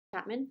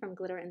Chapman from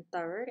Glitter in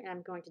Third, and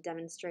I'm going to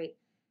demonstrate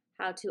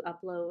how to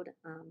upload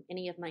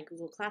any of my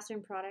Google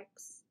Classroom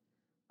products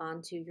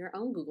onto your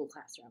own Google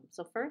Classroom.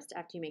 So first,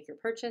 after you make your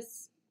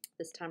purchase,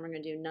 this time we're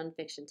going to do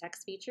nonfiction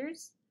text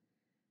features.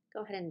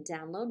 Go ahead and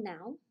download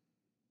now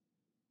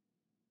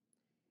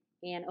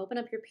and open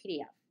up your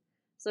PDF.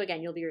 So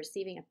again, you'll be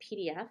receiving a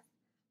PDF,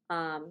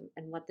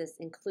 and what this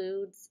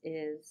includes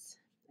is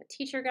a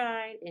teacher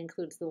guide. It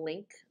includes the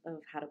link of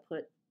how to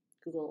put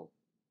Google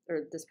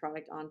or this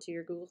product onto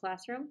your Google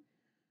Classroom.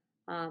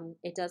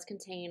 It does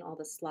contain all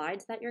the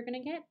slides that you're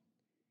going to get.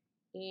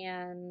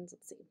 And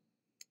let's see.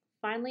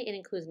 Finally, it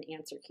includes an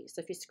answer key.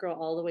 So if you scroll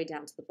all the way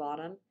down to the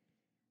bottom,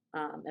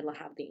 it'll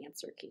have the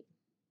answer key,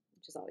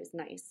 which is always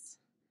nice.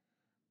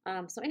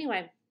 So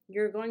anyway,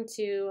 you're going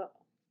to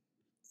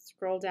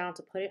scroll down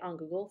to put it on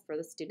Google for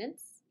the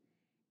students,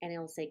 and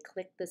it'll say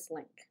click this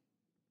link.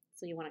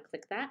 So you want to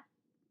click that.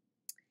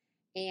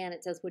 And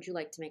it says, would you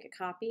like to make a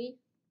copy?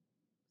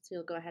 So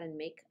you'll go ahead and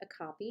make a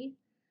copy.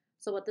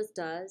 So what this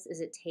does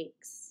is it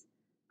takes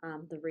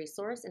the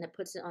resource and it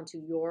puts it onto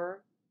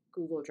your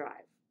Google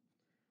Drive.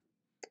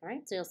 All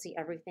right, so you'll see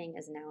everything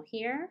is now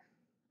here.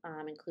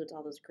 Includes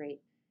all those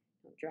great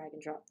drag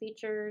and drop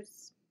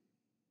features,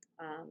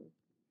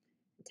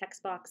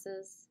 text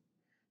boxes.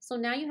 So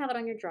now you have it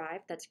on your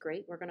drive. That's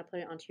great. We're going to put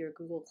it onto your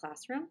Google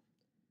Classroom.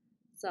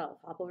 So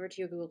hop over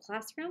to your Google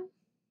Classroom.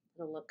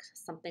 It'll look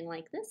something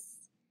like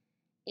this.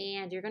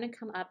 And you're going to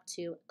come up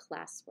to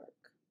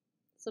Classwork.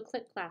 So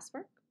click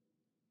Classwork.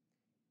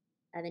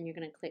 And then you're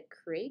going to click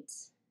Create.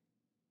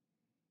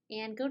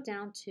 And go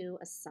down to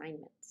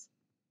Assignments.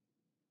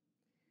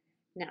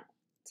 Now,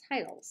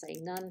 title, say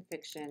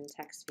Nonfiction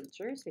Text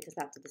Features, because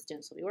that's what the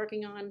students will be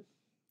working on.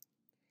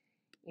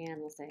 And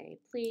we'll say,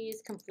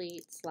 please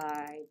complete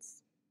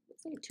slides,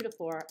 let's say 2 to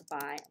 4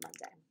 by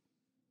Monday.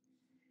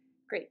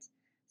 Great.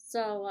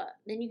 So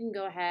then you can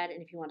go ahead,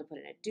 and if you want to put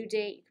in a due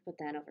date, you can put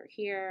that over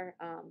here.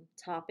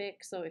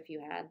 Topic, so if you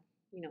had,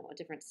 a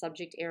different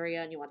subject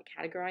area and you want to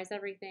categorize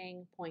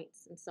everything,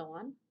 points, and so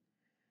on.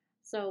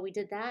 So we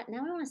did that.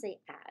 Now we want to say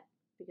add,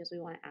 because we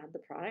want to add the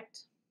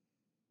product.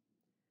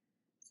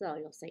 So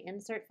you'll say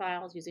insert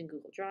files using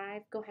Google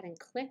Drive. Go ahead and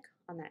click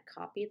on that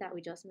copy that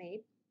we just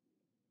made.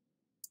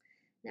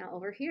 Now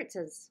over here it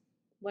says,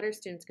 what are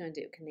students going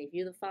to do? Can they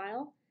view the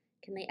file?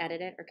 Can they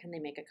edit it? Or can they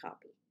make a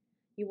copy?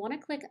 You want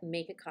to click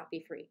make a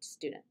copy for each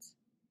student.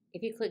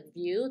 If you click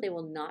view, they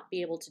will not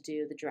be able to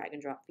do the drag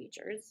and drop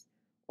features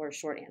or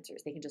short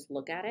answers. They can just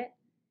look at it.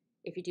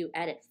 If you do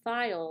edit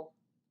file,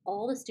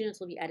 all the students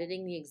will be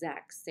editing the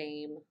exact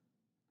same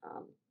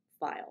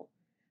file.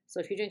 So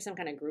if you're doing some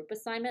kind of group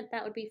assignment,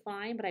 that would be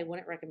fine, but I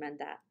wouldn't recommend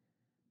that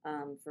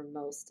for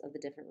most of the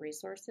different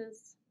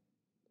resources.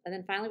 And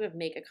then finally, we have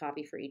make a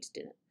copy for each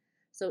student.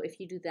 So if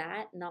you do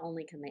that, not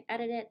only can they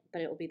edit it,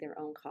 but it will be their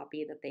own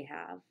copy that they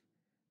have,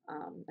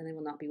 and they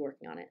will not be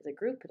working on it as a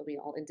group. It'll be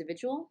all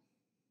individual.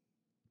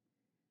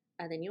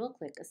 And then you will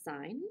click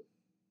Assign.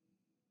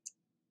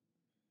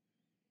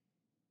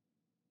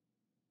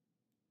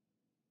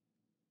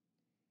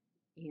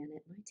 And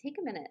it might take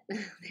a minute.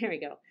 There we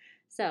go.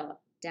 So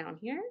down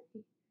here,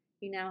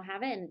 you now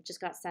have it, and it just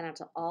got sent out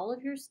to all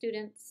of your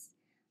students,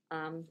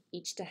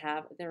 each to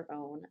have their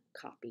own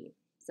copy.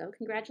 So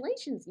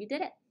congratulations, you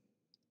did it.